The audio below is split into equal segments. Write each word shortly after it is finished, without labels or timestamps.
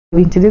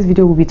In today's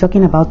video we'll be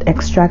talking about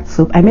extract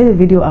soap. I made a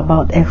video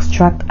about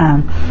extract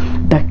and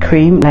the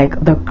cream,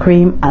 like the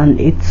cream and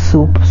its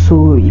soap.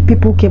 So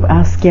people keep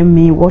asking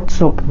me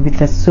what's up with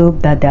the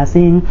soap, that they're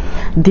saying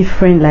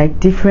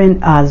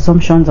different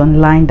assumptions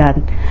online that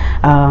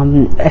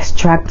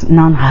extract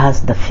now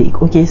has the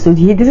fake. Okay, so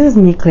this is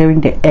me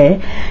clearing the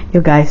air, you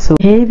guys. So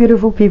hey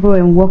beautiful people,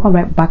 and welcome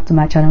right back to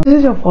my channel. If this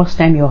is your first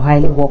time, you're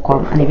highly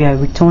welcome, and if you're a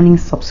returning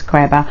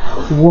subscriber,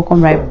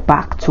 welcome right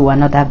back to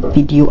another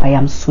video. I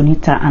am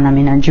Sunita and I'm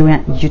a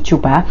Nigerian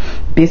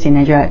YouTuber based in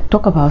Nigeria. I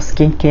talk about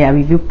skincare, I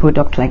review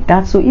products like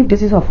that. So if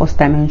this is your first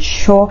time,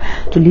 ensure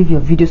to leave your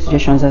video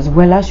suggestions as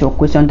well as your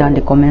question down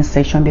the comment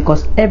section,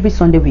 because every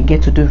Sunday we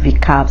get to do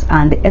recaps,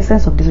 and the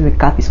essence of this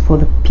recap is for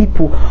the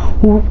people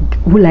who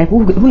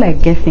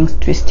get things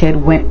twisted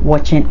when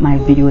watching my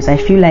videos. I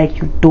feel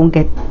like you don't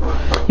get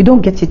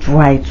it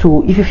right.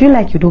 So if you feel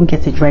like you don't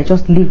get it right,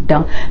 just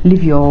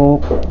leave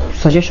your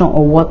suggestion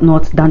or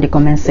whatnot down the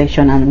comment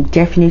section, and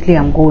definitely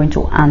I'm going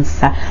to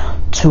answer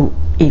to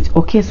it.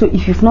 Okay, so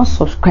if you've not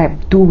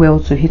subscribed, do well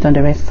to hit on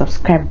the red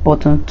subscribe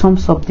button,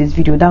 thumbs up this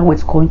video. That way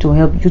it's going to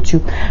help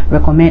YouTube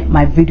recommend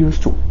my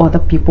videos to other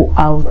people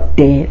out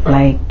there,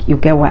 like, you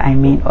get what I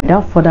mean.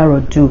 Without further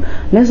ado,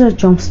 let's just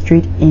jump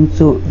straight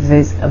into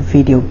this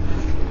video.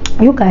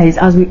 You guys,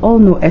 as we all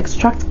know,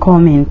 extracts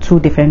come in two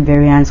different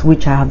variants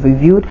which I have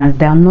reviewed, and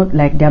they're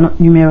not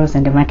numerous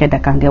in the market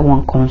that can get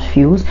one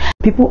confused.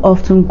 People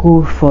often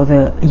go for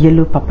the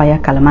yellow papaya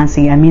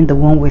calamansi, I mean the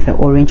one with the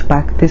orange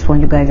back. This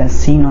one you guys are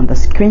seeing on the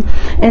screen.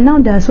 And now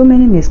there are so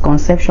many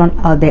misconceptions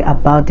out there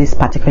about this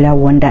particular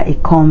one, that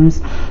it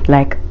comes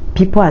like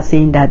people are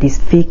saying that it's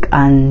fake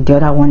and the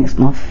other one is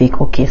not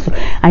fake. Okay, so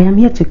I am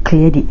here to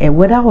clear the air,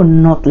 whether or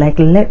not, like,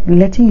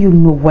 letting you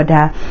know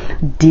whether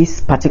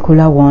this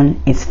particular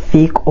one is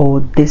fake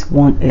or this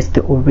one is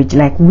the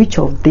original, like which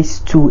of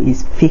these two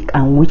is fake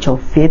and which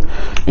of it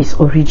is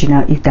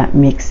original, if that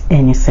makes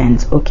any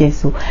sense. Okay,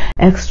 so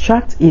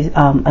extract is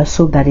a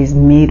soap that is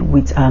made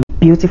with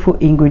beautiful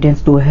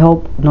ingredients to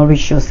help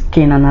nourish your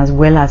skin, and as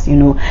well as, you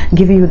know,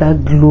 giving you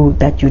that glow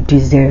that you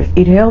deserve.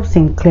 It helps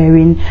in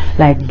clearing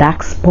like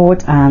dark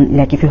spots, and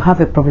like if you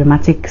have a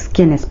problematic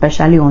skin,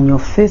 especially on your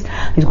face,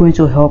 it's going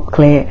to help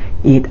clear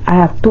it. I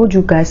have told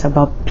you guys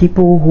about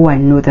people who I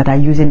know that are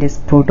using this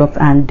product,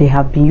 and they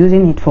have been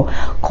using it for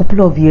a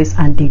couple of years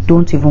and they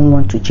don't even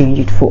want to change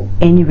it for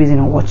any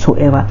reason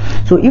whatsoever.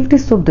 So if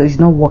this soap is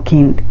not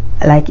working,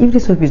 I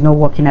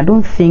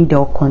don't think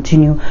they'll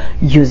continue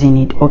using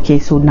it. Okay,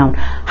 so now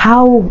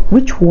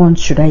which one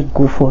should I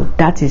go for?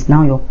 That is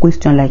now your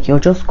question, like you're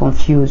just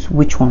confused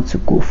which one to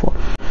go for,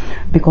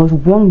 because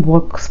one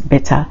works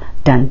better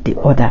than the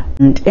other.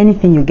 And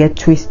anything you get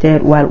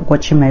twisted while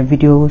watching my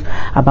videos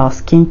about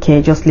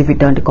skincare, just leave it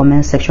down in the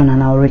comment section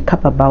and I'll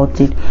recap about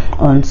it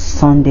on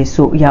Sunday.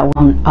 So yeah,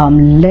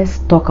 let's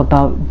talk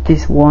about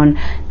this one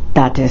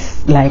that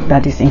is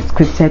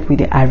inscripted with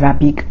the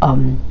Arabic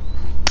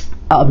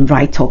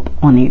write-up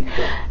on it.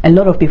 A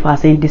lot of people are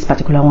saying this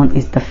particular one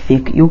is the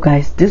fake. You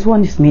guys, this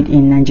one is made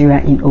in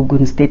Nigeria, in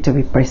Ogun State to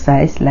be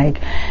precise.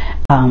 Like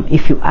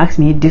if you ask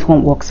me, this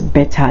one works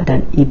better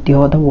than the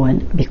other one,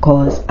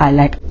 because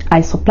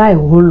I supply a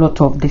whole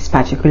lot of this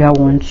particular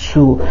one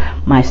to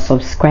my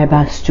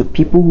subscribers, to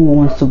people who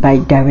want to buy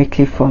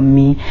directly from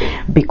me,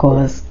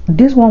 because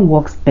this one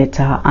works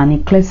better and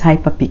it clears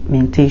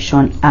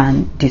hyperpigmentation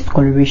and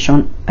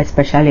discoloration,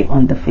 especially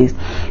on the face.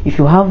 If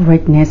you have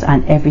redness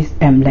and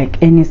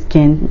any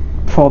skin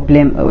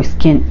problem or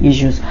skin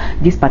issues,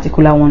 this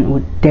particular one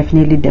would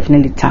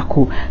definitely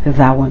tackle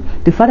that one.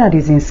 The fact that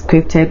it's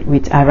inscripted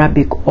with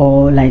Arabic,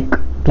 or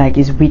like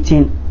is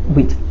written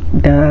with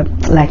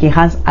it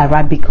has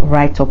Arabic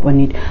write-up on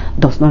it,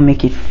 does not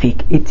make it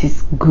fake. It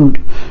is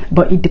good,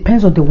 but it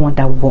depends on the one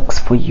that works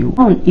for you.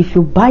 And if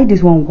you buy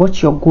this one,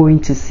 what you're going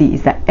to see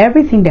is that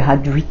everything they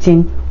had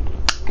written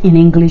in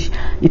English,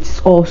 it's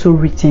also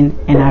written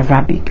in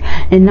Arabic.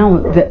 And now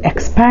the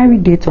expiry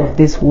date of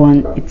this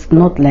one, it's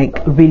not like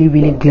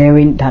really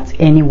glaring that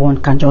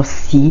anyone can just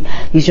see.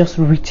 It's just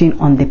written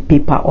on the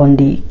paper, on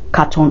the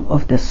carton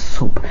of the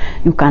soap.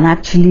 You can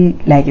actually,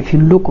 like, if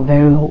you look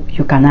very well,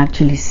 you can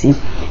actually see.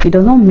 It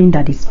does not mean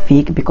that it's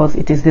fake, because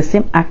it is the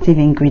same active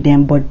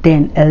ingredient, but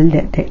then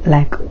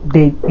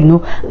they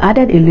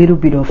added a little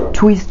bit of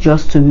twist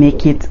just to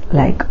make it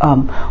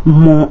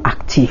more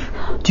active.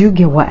 Do you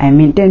get what I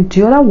mean? Then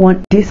the other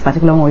one, this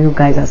particular one you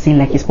guys are seeing,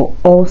 like, it's for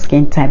all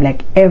skin type,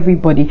 like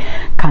everybody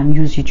can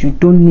use it. You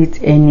don't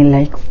need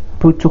any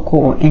protocol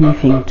or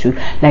anything to,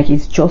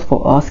 it's just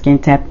for all skin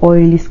type,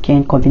 oily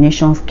skin,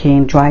 combination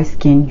skin, dry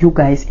skin. You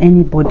guys,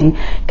 anybody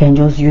can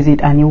just use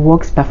it, and it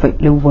works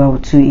perfectly well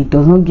too. It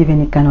does not give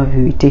any kind of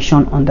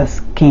irritation on the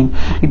skin.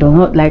 It does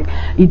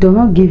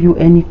not give you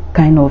any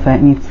kind of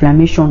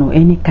inflammation or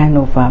any kind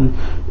of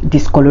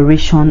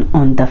discoloration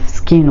on the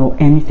skin or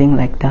anything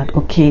like that.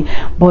 Okay,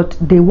 but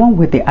the one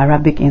with the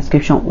Arabic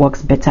inscription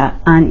works better.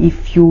 And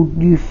if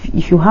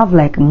you have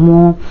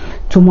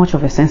too much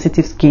of a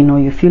sensitive skin, or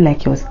you feel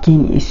like your skin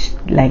skin is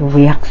like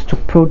reacts to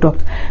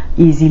product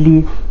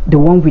easily, the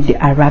one with the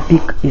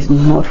Arabic is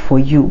not for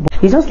you.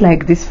 It's just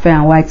like this Fair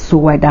and White So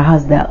White that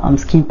has the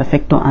skin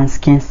perfector and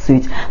skin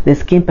suit. The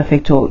skin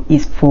perfector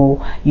is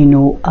for, you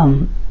know,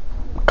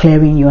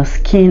 clearing your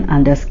skin,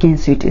 and the skin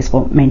suit is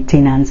for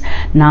maintenance.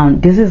 Now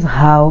this is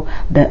how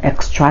the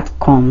extract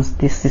comes.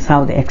 This is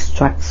how the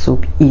extract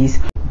soap is.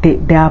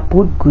 They are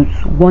both good.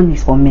 One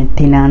is for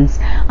maintenance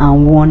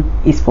and one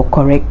is for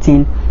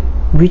correcting,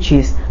 which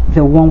is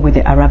the one with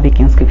the Arabic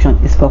inscription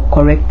is for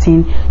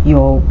correcting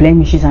your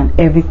blemishes and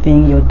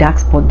everything, your dark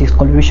spot,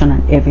 discoloration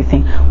and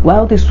everything,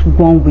 while this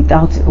one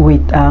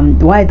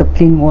while the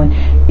plain one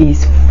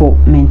is for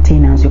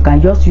maintenance. You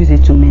can just use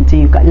it to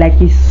maintain. You can, like,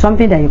 it's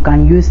something that you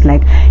can use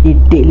like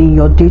in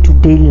your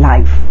day-to-day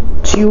life.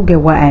 Do you get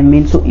what I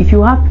mean? So if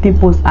you have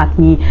pimples,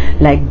 acne,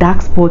 like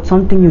dark spots,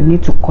 something you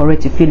need to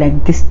correct, you feel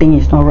like this thing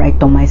is not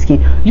right on my skin,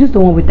 use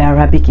the one with the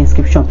Arabic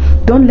inscription.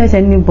 Don't let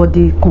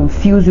anybody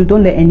confuse you.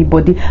 Don't let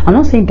anybody, I'm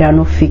not saying they are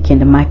not fake in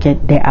the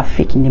market, they are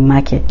fake in the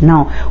market.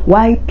 Now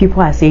why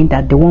people are saying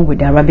that the one with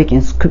the Arabic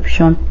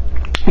inscription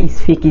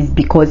is fake is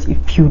because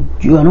if you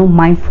are not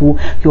mindful,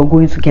 you're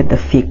going to get the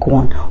fake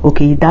one.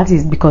 Okay, that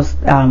is because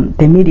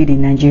they made it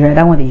in Nigeria.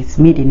 That one is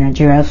made in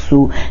Nigeria,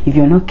 so if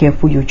you're not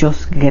careful, you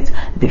just get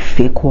the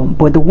fake one.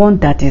 But the one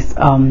that is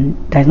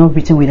not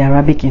written with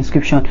Arabic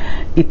inscription,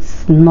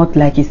 it's not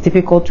like, it's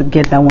difficult to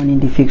get that one in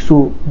the fake.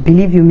 So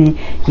believe you me,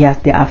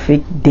 yes, they are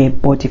fake there,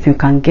 but if you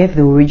can get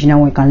the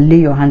original one, you can lay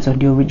your hands on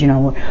the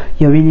original one,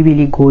 you're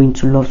really going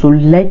to love. So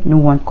let no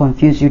one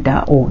confuse you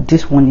that, oh,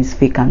 this one is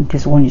fake and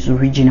this one is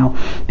original,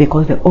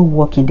 because they all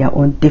work in their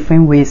own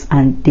different ways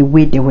and the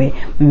way they were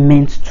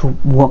meant to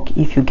work,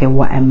 if you get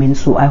what I mean.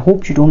 So I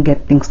hope you don't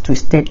get things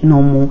twisted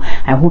no more.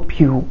 I hope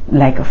you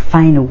like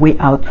find a way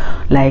out,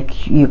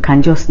 like you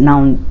can just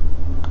now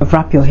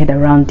wrap your head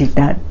around it,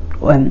 that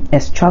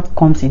extract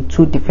comes in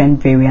two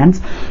different variants,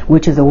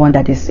 which is the one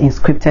that is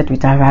inscripted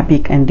with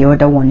Arabic and the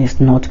other one is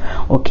not.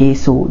 Okay,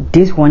 so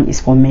this one is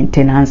for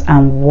maintenance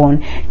and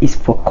one is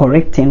for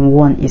correcting,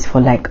 one is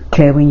for like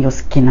clearing your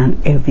skin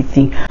and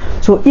everything.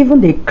 So even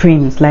the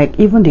creams, like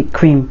even the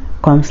cream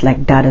comes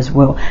like that as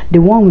well. The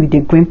one with the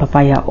green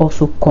papaya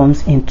also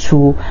comes in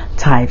two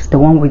types, the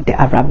one with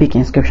the Arabic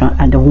inscription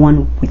and the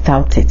one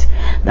without it,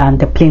 and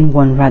the plain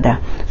one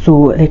rather.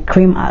 So the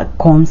cream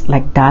comes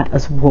like that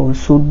as well,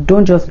 so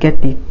don't just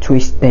get it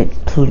twisted,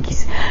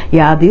 please.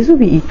 Yeah, this will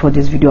be it for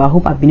this video. I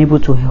hope I've been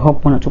able to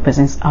help one or two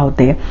persons out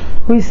there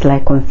who is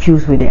like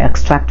confused with the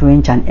extract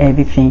range and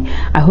everything.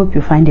 I hope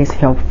you find this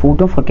helpful.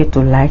 Don't forget to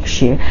like,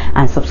 share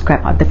and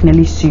subscribe. I'll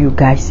definitely see you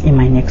guys in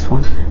my next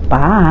one.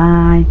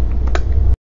 Bye.